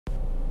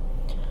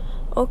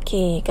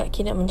Okey, Kak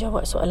Ki nak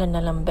menjawab soalan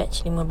dalam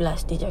batch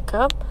 15. Dia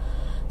cakap,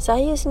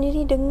 saya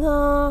sendiri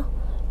dengar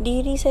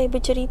diri saya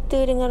bercerita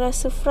dengan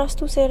rasa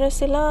frust tu, saya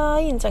rasa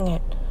lain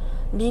sangat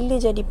bila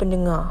jadi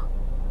pendengar.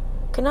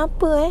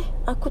 Kenapa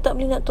aku tak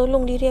boleh nak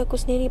tolong diri aku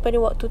sendiri pada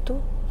waktu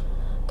tu?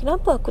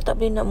 Kenapa aku tak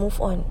boleh nak move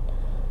on?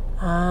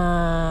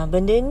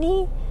 Benda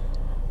ni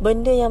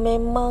benda yang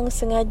memang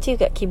sengaja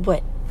Kak Ki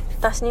buat.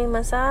 Tas ni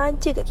memang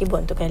saja Kak Ki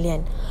buat untuk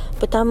kalian.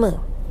 Pertama,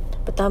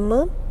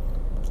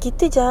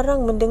 kita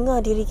jarang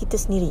mendengar diri kita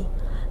sendiri.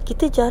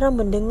 Kita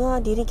jarang mendengar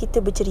diri kita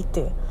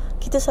bercerita.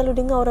 Kita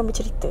selalu dengar orang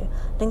bercerita.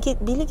 Dan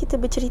bila kita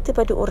bercerita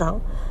pada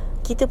orang,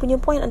 kita punya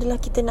point adalah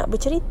kita nak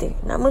bercerita,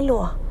 nak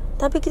meluah.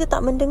 Tapi kita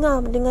tak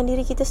mendengar dengan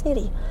diri kita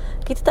sendiri.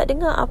 Kita tak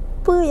dengar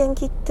apa yang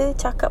kita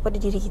cakap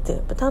pada diri kita.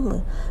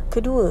 Pertama.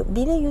 Kedua,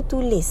 bila you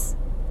tulis,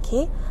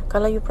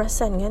 kalau you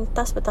perasan kan,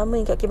 task pertama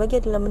yang Kak Ki bagi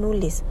adalah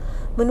menulis.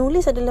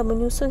 Menulis adalah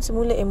menyusun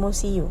semula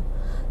emosi you,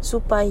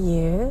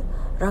 supaya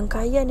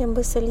rangkaian yang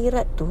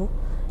berselirat tu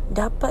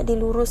dapat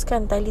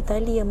diluruskan,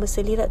 tali-tali yang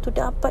berselirat tu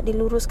dapat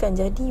diluruskan.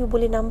 Jadi you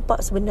boleh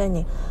nampak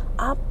sebenarnya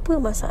apa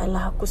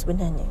masalah aku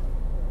sebenarnya.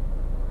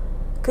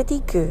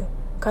 Ketiga,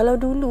 kalau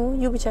dulu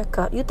you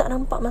bercakap, you tak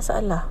nampak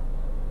masalah,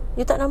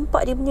 you tak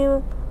nampak dia punya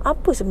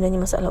apa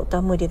sebenarnya masalah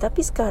utama dia. Tapi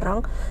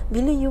sekarang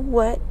bila you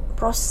buat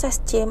proses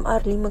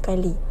CMR 5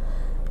 kali,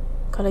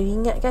 kalau you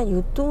ingat kan,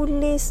 you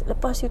tulis,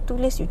 lepas you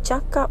tulis, you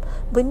cakap,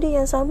 benda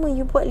yang sama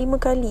you buat 5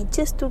 kali,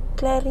 just to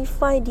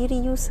clarify diri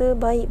you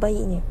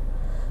sebaik-baiknya.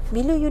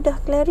 Bila you dah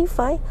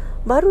clarify,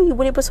 baru you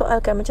boleh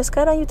persoalkan. Macam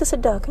sekarang you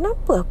tersedar,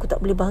 kenapa aku tak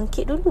boleh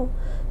bangkit dulu?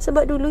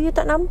 Sebab dulu you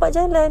tak nampak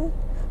jalan.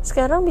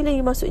 Sekarang bila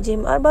you masuk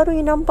JMR, baru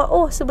you nampak,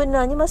 oh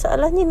sebenarnya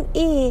masalahnya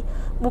A,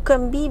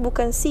 bukan B,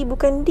 bukan C,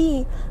 bukan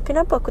D.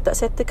 Kenapa aku tak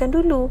settlekan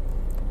dulu?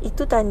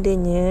 Itu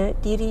tandanya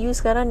diri you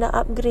sekarang dah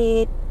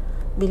upgrade.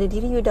 Bila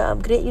diri you dah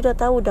upgrade, you dah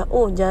tahu dah,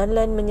 oh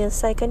jalan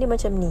menyelesaikan dia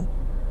macam ni.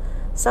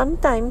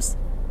 Sometimes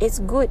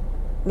it's good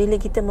bila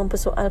kita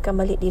mempersoalkan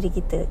balik diri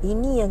kita.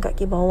 Ini yang Kak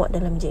Ki bawa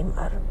dalam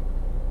JMR.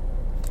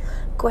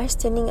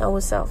 Questioning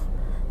ourselves,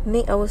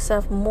 make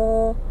ourselves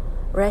more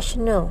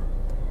rational.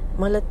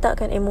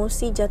 Meletakkan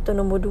emosi jatuh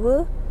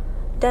nombor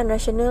 2 dan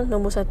rasional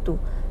nombor 1.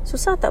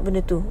 Susah tak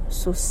benda tu?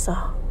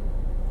 Susah.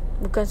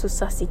 Bukan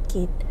susah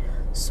sikit,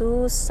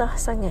 susah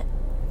sangat.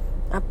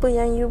 Apa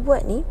yang you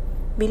buat ni,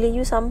 bila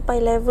you sampai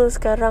level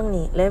sekarang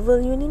ni,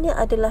 level you ni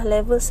adalah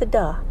level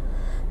sedar.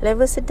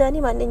 Level sedar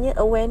ni maknanya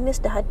awareness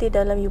dah ada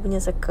dalam you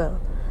punya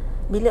circle.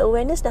 Bila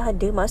awareness dah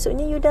ada,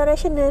 maksudnya you dah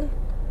rational.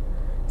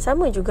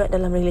 Sama juga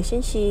dalam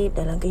relationship,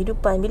 dalam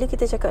kehidupan. Bila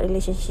kita cakap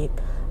relationship,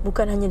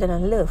 bukan hanya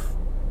dalam love,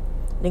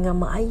 dengan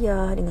mak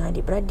ayah, dengan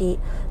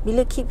adik-beradik.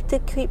 Bila kita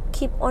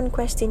keep on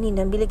questioning,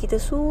 dan bila kita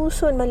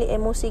susun balik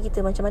emosi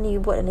kita, macam mana you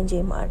buat dalam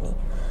JMR ni,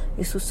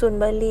 you susun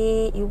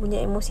balik you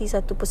punya emosi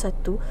satu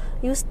persatu,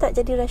 you start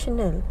jadi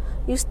rational.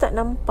 You start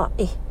nampak,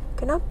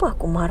 kenapa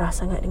aku marah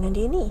sangat dengan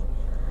dia ni?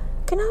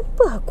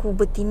 Kenapa aku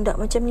bertindak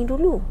macam ni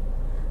dulu?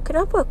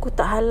 Kenapa aku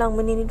tak halang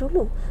benda ni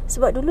dulu?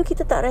 Sebab dulu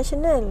kita tak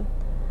rational.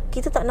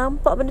 Kita tak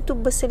nampak benda tu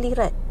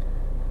berselirat.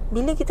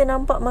 Bila kita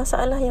nampak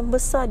masalah yang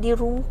besar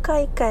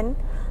dirungkaikan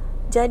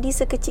jadi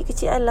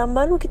sekecil-kecil alam,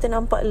 baru kita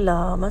nampak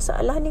lah,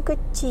 masalah ni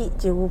kecil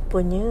je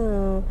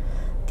rupanya,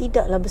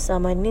 tidaklah besar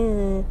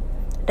mana.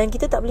 Dan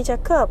kita tak boleh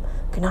cakap,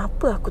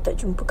 kenapa aku tak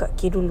jumpa Kak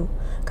Ki dulu?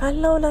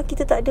 Kalaulah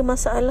kita tak ada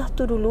masalah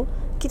tu dulu,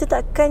 kita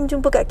takkan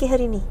jumpa Kak Ki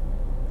hari ni.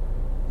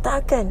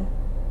 Tak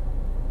akan.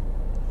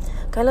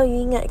 Kalau you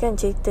ingat kan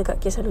cerita,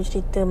 Kak Ki selalu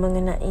cerita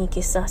mengenai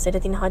kisah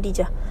Sayyidatina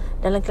Khadijah.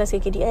 Dalam kelas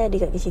KKDI ada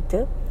Kak Ki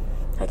cerita.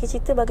 Kak Ki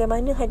cerita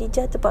bagaimana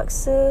Khadijah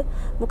terpaksa,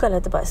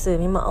 bukanlah terpaksa,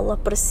 memang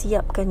Allah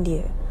persiapkan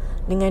dia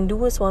dengan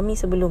 2 suami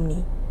sebelum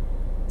ni.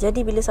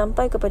 Jadi bila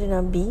sampai kepada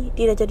Nabi,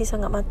 dia dah jadi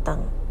sangat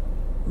matang.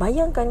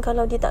 Bayangkan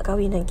kalau dia tak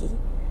kahwin lagi,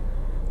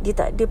 dia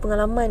tak ada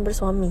pengalaman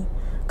bersuami,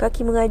 Kak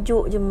Ki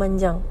mengajuk je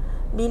memanjang.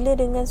 Bila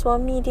dengan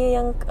suami dia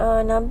yang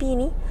Nabi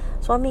ni,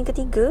 suami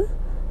ketiga,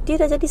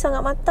 dia dah jadi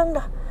sangat matang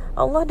dah.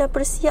 Allah dah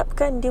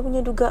persiapkan dia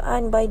punya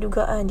dugaan by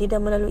dugaan. Dia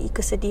dah melalui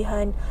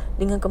kesedihan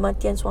dengan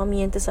kematian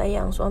suami yang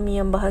tersayang, suami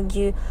yang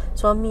bahagia,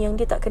 suami yang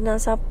dia tak kenal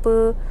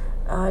siapa,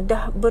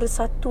 dah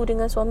bersatu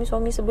dengan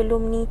suami-suami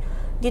sebelum ni.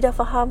 Dia dah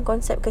faham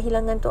konsep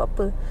kehilangan tu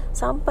apa,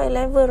 sampai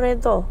level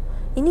redha.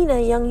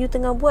 Inilah yang you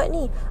tengah buat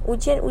ni.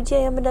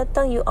 Ujian-ujian yang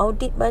mendatang, you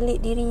audit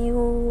balik diri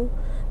you,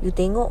 you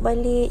tengok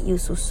balik, you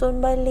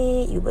susun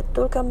balik, you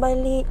betulkan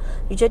balik,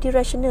 you jadi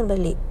rasional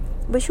balik.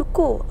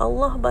 Bersyukur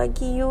Allah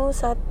bagi you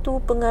satu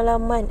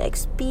pengalaman,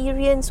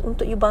 experience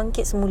untuk you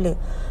bangkit semula.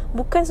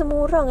 Bukan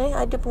semua orang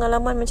ada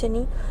pengalaman macam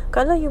ni.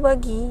 Kalau you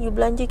bagi, you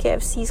belanja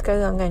KFC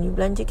sekarang kan, you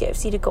belanja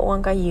KFC dekat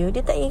orang kaya,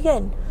 dia tak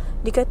heran.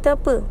 Dia kata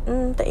apa?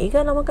 Tak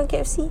heran lah makan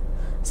KFC,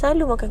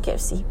 selalu makan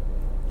KFC.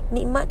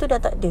 Nikmat tu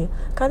dah tak ada.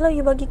 Kalau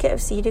you bagi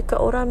KFC dekat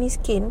orang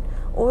miskin,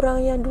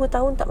 orang yang 2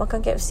 tahun tak makan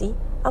KFC,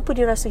 apa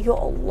dia rasa? Ya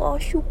Allah,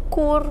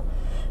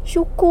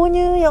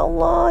 syukurnya ya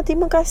Allah,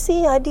 terima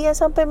kasih. Ada yang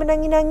sampai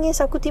menangis-nangis,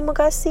 aku terima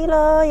kasih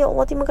lah ya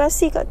Allah, terima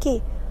kasih Kak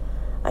Ki.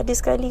 Ada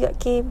sekali Kak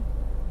Ki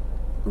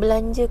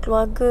belanja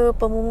keluarga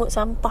pemungut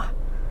sampah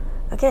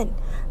Kan?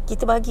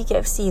 Kita bagi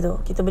KFC tu,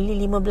 kita beli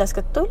 15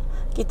 ketul,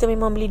 kita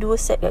memang beli 2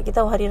 set kat.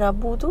 Kita tahu hari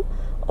Rabu tu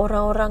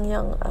orang-orang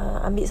yang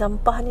ambil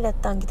sampah ni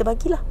datang, kita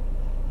bagilah.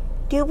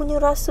 Dia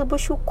punya rasa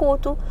bersyukur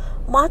tu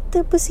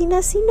mata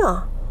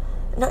bersinar-sinar.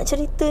 Nak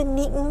cerita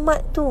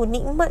nikmat tu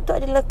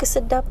adalah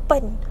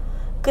kesedapan,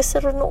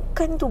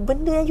 keseronokan tu,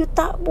 benda yang you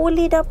tak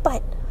boleh dapat.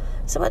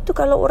 Sebab tu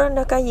kalau orang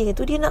dah kaya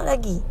tu, dia nak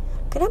lagi.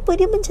 Kenapa?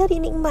 Dia mencari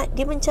nikmat,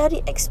 dia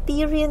mencari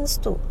experience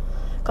tu.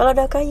 Kalau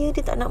dah kaya,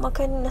 dia tak nak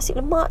makan nasi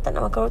lemak, tak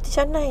nak makan roti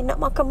canai, nak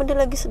makan benda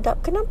lagi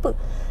sedap. Kenapa?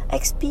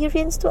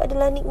 Experience tu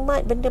adalah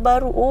nikmat, benda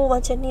baru. Oh,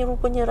 macam ni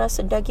rupanya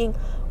rasa daging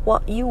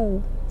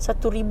wagyu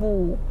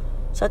 1,100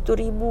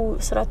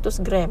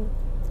 gram.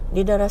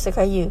 Dia dah rasa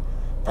kaya.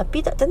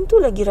 Tapi tak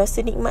tentu lagi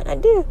rasa nikmat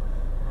ada.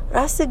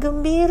 Rasa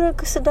gembira,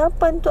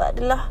 kesedapan tu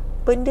adalah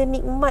benda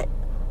nikmat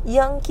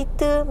yang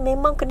kita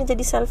memang kena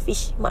jadi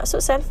selfish.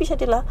 Maksud selfish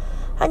adalah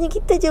hanya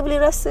kita je boleh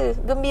rasa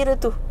gembira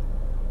tu.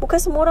 Bukan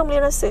semua orang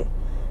boleh rasa.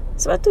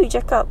 Sebab tu you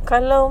cakap,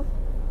 kalau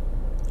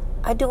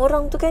ada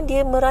orang tu kan,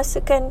 dia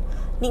merasakan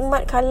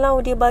nikmat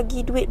kalau dia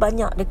bagi duit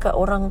banyak dekat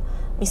orang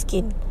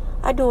miskin.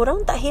 Ada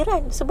orang tak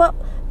heran sebab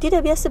dia dah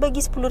biasa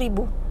bagi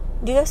 10,000.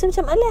 Dia rasa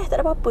macam alah, tak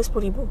ada apa-apa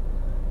 10,000.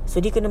 So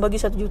dia kena bagi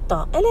 1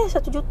 juta. 1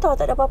 juta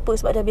tak ada apa-apa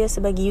sebab dah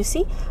biasa bagi. You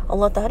see,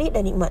 Allah tarik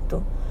dah nikmat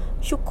tu.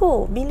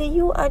 Syukur bila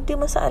you ada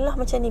masalah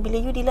macam ni, bila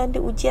you dilanda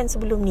ujian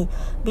sebelum ni,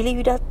 bila you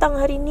datang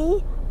hari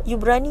ni, you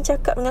berani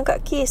cakap dengan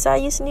Kak K,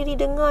 saya sendiri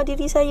dengar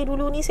diri saya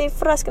dulu ni, saya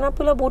frust,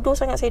 kenapalah bodoh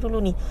sangat saya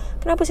dulu ni,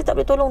 kenapa saya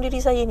tak boleh tolong diri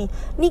saya ni.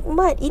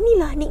 Nikmat,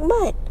 inilah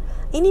nikmat.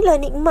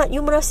 Inilah nikmat.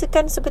 You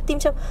merasakan seperti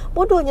macam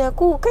bodohnya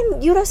aku. Kan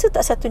you rasa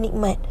tak satu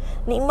nikmat?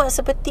 Nikmat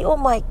seperti, oh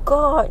my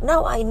God,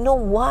 now I know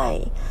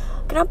why.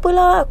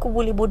 Kenapalah aku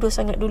boleh bodoh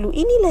sangat dulu.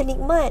 Inilah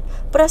nikmat.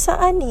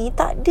 Perasaan ni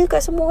tak ada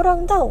kat semua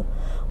orang tau.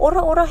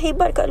 Orang-orang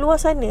hebat kat luar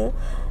sana,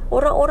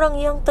 orang-orang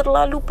yang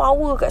terlalu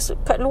power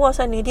kat luar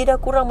sana, dia dah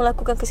kurang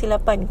melakukan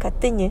kesilapan.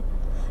 Katanya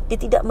dia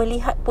tidak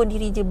melihat pun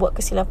diri dia buat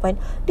kesilapan,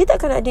 dia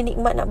takkan ada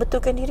nikmat nak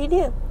betulkan diri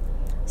dia.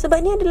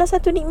 Sebab ni adalah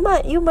satu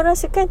nikmat. You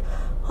merasakan,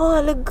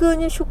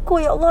 leganya,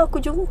 syukur, ya Allah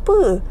aku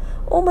jumpa.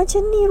 Oh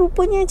macam ni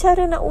rupanya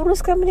cara nak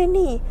uruskan benda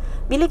ni.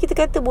 Bila kita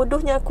kata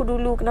bodohnya aku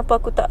dulu, kenapa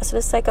aku tak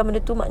selesaikan benda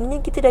tu,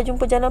 maknanya kita dah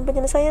jumpa jalan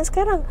penyelesaian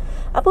sekarang.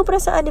 Apa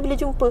perasaan dia bila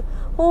jumpa?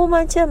 Oh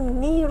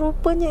macam ni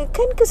rupanya.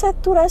 Kan ke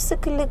satu rasa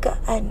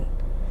kelegaan,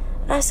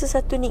 rasa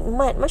satu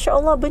nikmat. Masya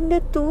Allah, benda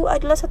tu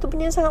adalah satu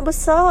benda yang sangat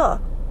besar.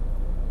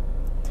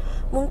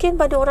 Mungkin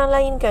pada orang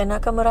lain kan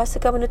akan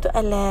merasakan benda tu,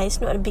 alah, it's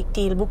not a big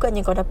deal.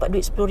 Bukannya kau dapat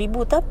duit 10,000,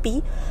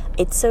 tapi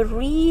it's a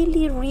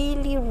really,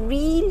 really,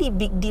 really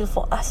big deal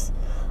for us.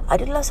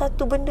 Adalah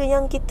satu benda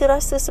yang kita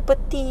rasa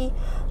seperti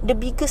the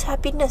biggest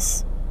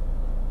happiness.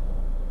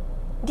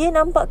 Dia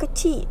nampak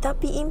kecil,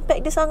 tapi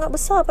impact dia sangat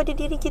besar pada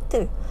diri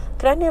kita.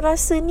 Kerana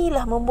rasa ni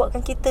lah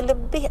membuatkan kita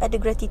lebih ada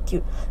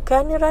gratitude.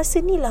 Kerana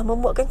rasa ni lah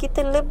membuatkan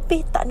kita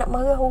lebih tak nak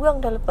marah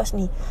orang dah lepas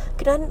ni.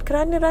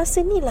 Kerana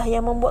rasa ni lah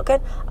yang membuatkan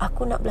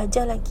aku nak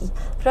belajar lagi.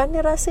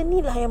 Kerana rasa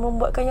ni lah yang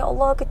membuatkan, ya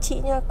Allah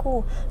kecilnya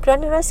aku.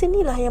 Kerana rasa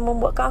ni lah yang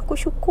membuatkan aku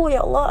syukur,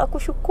 ya Allah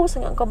aku syukur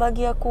sangat kau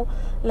bagi aku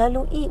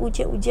lalui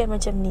ujian-ujian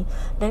macam ni.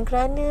 Dan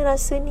kerana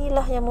rasa ni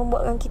lah yang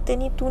membuatkan kita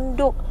ni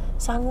tunduk,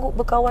 sanggup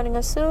berkawan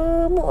dengan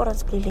semua orang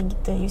sekeliling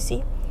kita. You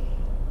see,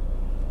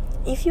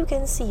 if you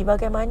can see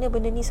bagaimana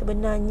benda ni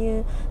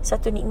sebenarnya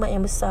satu nikmat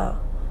yang besar,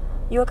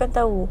 you akan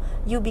tahu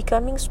you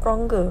becoming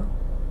stronger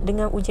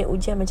dengan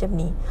ujian-ujian macam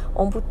ni.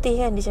 Orang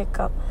putih kan dia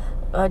cakap,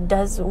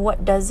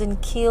 what doesn't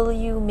kill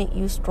you make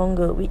you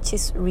stronger, which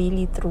is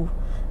really true.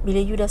 Bila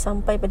you dah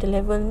sampai pada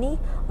level ni,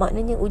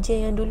 maknanya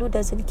ujian yang dulu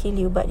doesn't kill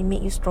you, but it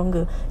make you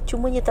stronger.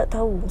 Cuma you tak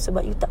tahu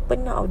sebab you tak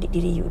pernah audit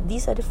diri you.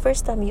 These are the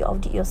first time you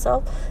audit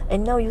yourself,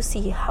 and now you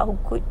see how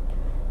good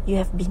you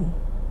have been,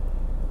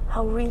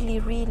 how really,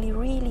 really,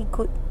 really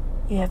good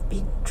you have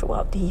been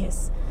throughout the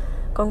years.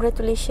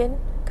 Congratulations,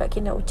 Kak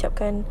Ki nak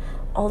ucapkan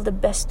all the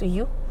best to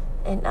you,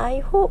 and I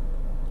hope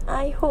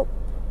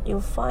you'll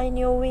find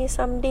your way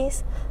some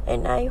days,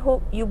 and I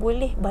hope you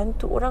boleh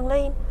bantu orang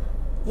lain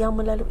yang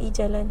melalui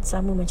jalan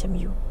sama macam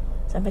you.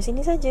 Sampai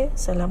sini saja.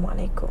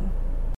 Assalamualaikum.